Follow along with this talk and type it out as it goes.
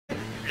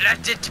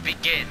Let it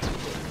begin.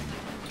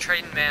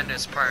 Train man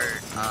is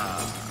part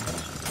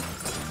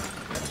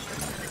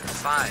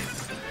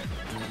 5.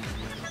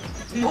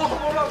 No,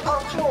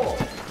 part 4.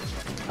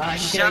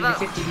 Shut up.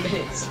 50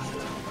 minutes.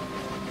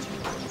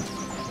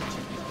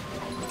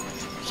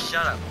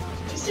 Shut up.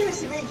 You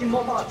seriously making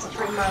more parts of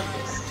Train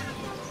Madness?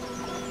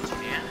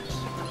 Yes.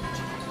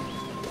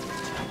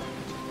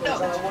 No.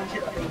 I want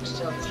you to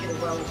kill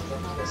well with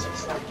them, because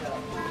it's like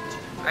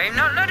I am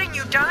not letting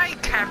you die,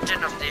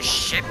 Captain of this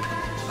ship.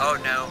 Oh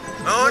no.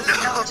 Oh no.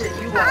 Captain,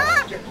 you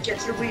are.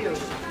 Get your wheel.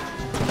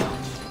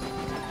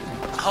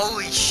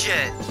 Holy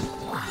shit.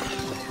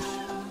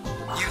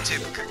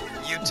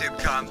 YouTube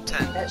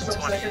content. Edge,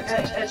 20.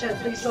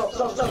 please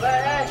stop.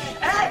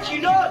 Edge, you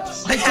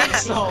nuts! I did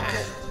stop.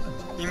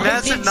 You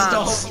massive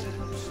nuts.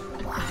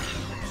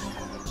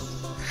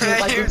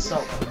 I did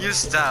stop. You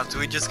stopped.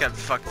 We just got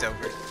fucked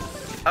over.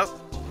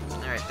 Oh.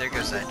 Alright, there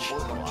goes Edge.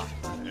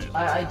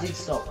 I did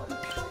stop.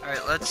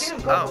 Alright, let's. I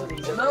Oh.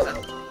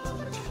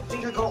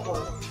 think I got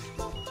one.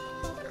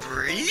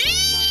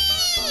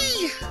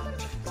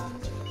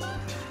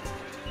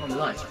 On the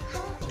line.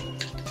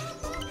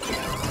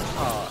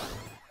 Oh.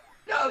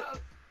 No!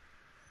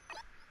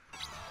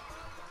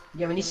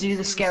 Yeah, we need to do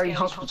the scary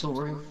hospital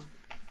room.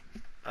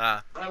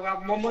 I will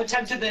have one more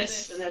attempt at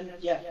this, and then,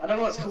 yeah, I don't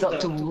know what's called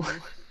Dr. though. Wu.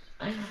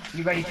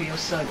 You ready for your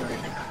surgery?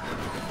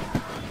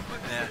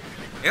 Yeah.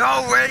 You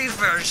all ready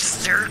for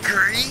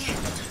surgery?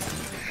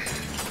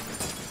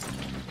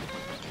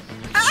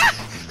 Ah!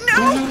 No!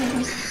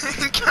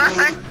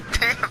 God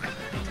damn it!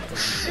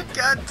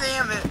 God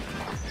damn it!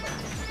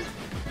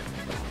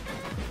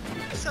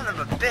 Son of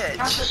a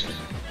bitch!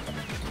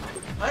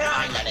 I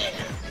got it!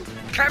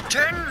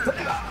 Captain!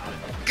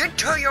 Get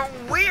to your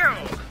wheel,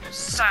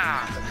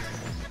 sir!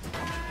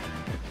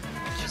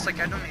 It's just like,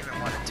 I don't even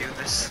want to do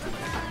this.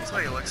 That's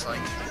what he looks like.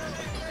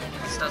 He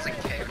just doesn't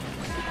care.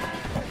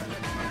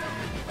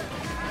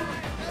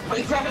 What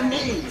are you grabbing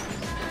me?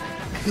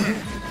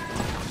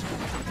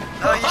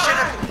 Oh,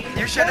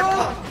 you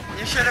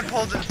should have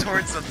pulled him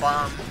towards the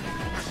bomb.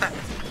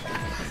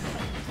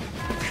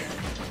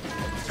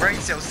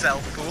 Brace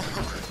yourself, fool.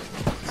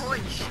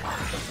 Holy shit.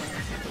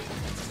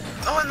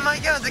 Oh my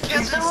god, the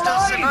captain still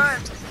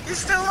survived! He's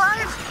still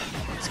alive!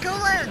 Let's go,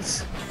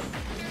 lads!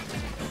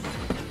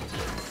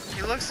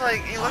 He looks like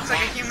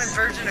a human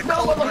version of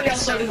Cold Blood.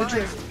 He's so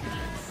alive.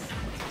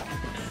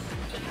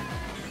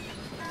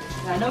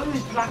 I know he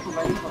was black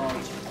already, but...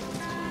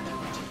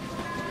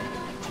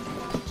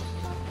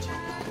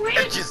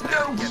 I just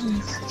don't get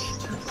this.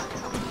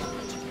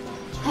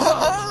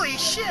 Holy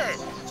shit!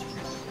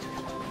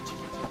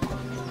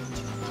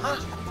 Huh.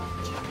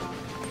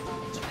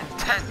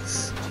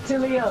 Intense.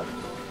 Tilly up.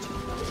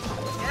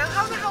 You know,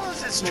 how the hell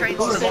is this train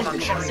still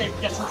functioning?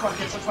 Get some front.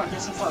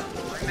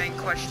 My main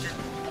question.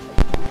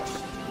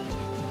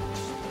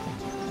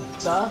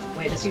 Sir?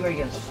 Wait, let's see where he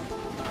goes.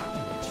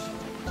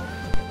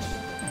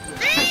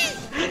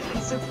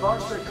 It's a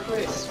front for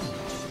Chris.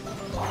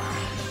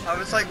 I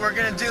was like, we're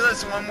gonna do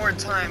this one more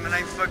time, and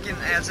I fucking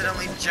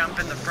accidentally jump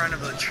in the front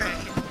of the train.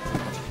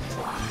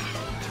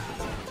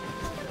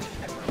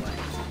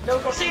 No,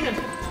 go save him!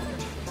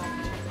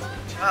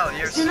 Oh,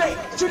 you're. It's too late!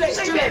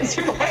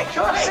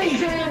 Go Save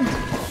him!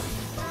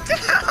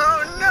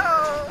 Oh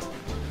no!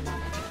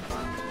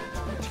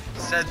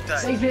 Said that.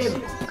 Save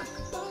him!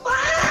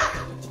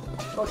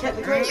 Go catch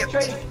the train!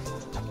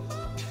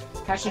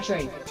 Catch the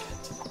train.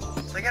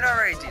 Like it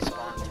already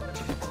despawned.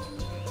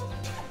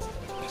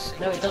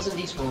 No, it doesn't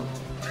despawn.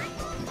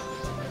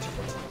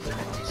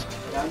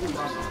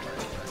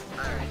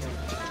 Alright.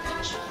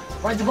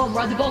 Ride the bomb,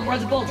 ride the bomb,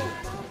 ride the bomb!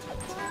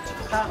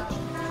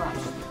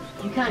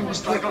 You can, you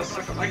I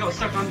got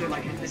stuck under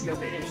like this little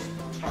bit here.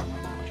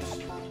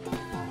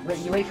 Wait,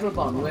 you wait for a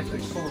bomb, you wait for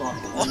it to fall off.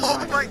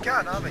 Oh my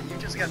god, Ahmed, you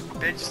just got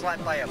bitch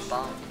slapped by a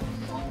bomb.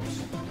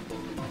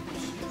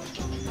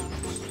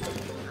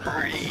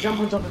 You jump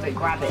on top of it,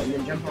 grab it, and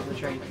then jump off the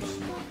train.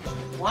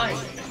 Why?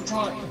 I'm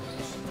trying.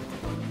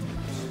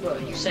 Look,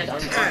 you said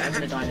I'm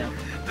gonna die now.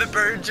 The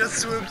bird just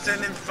swoops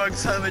in and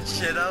fucks Hobbit's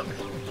shit up.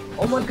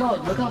 Oh my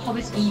god, look at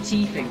Hobbit's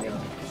ET finger.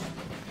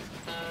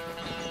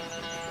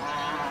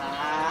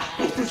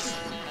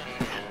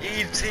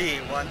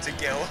 E.T. want to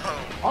go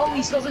home. Oh,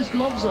 he's got those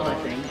gloves on, I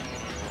think.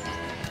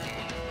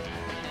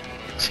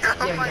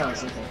 Oh Yeah, my he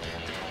does, I god. think.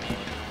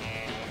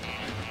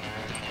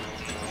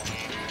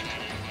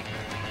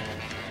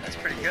 That's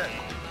pretty good.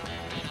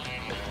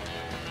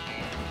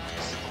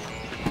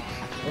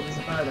 Well, there's a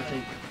bird, I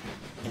think.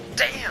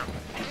 Damn!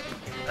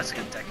 That's a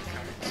good deck of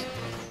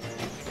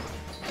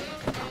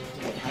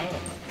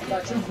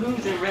Got two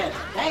blues and red.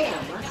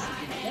 Damn, that's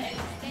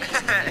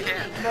cards.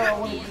 no, I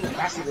want to do the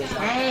rest of this.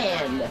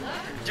 And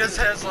Just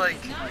has like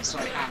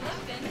Sorry,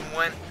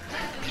 one.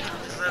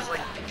 Just has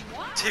like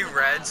 2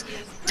 reds.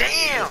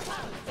 Damn!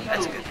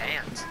 That's a good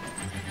hand.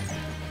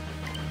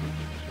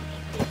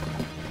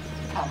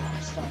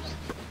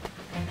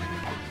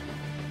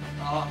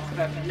 Oh,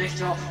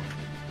 lift off.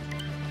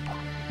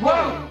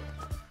 Whoa!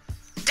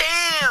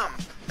 Damn!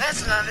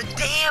 That's not a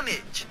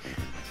damage!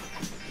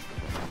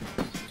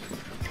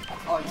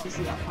 Oh, like,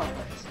 isn't that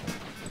perfect?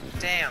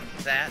 Damn,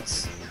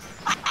 that's...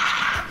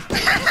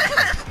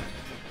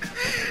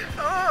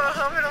 Oh,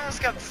 Hobbit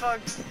almost got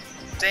fucked.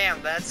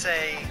 Damn, that's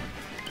a...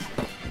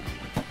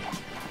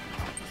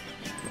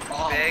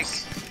 Big...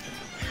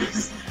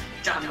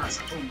 Damn, that's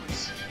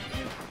balls.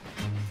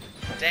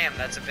 Damn,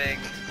 that's a big...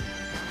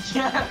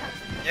 Yeah.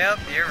 Yep,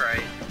 you're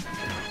right.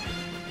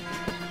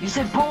 You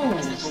said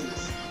balls.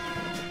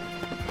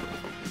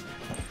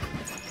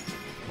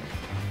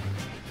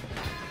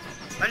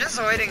 I'm just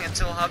waiting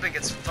until Hobbit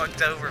gets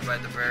fucked over by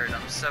the bird.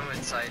 I'm so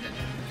excited.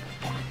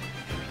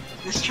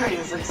 This train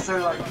is like so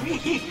like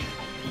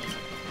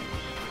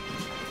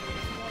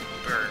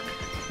Bird.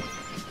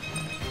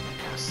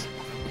 Yes.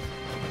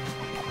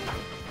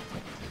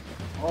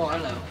 Oh,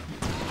 hello.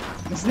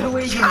 There's no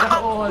way you can go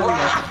all over.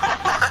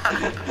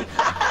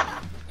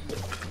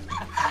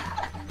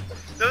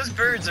 Those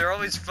birds are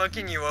always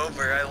fucking you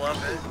over. I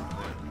love it.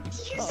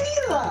 Did you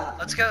see that?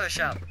 Let's go to the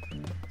shop.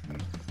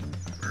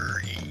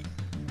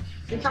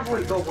 I think I've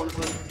already got one of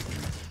them.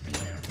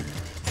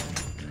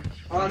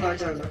 Oh no, I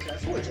don't. Okay, I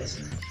thought it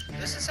is.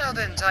 This is how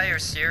the entire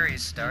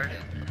series started.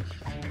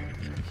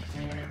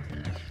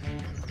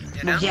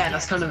 You know? Well, yeah,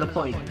 that's kind of the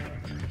point.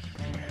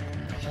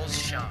 The whole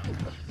shop.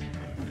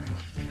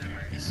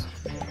 Memories.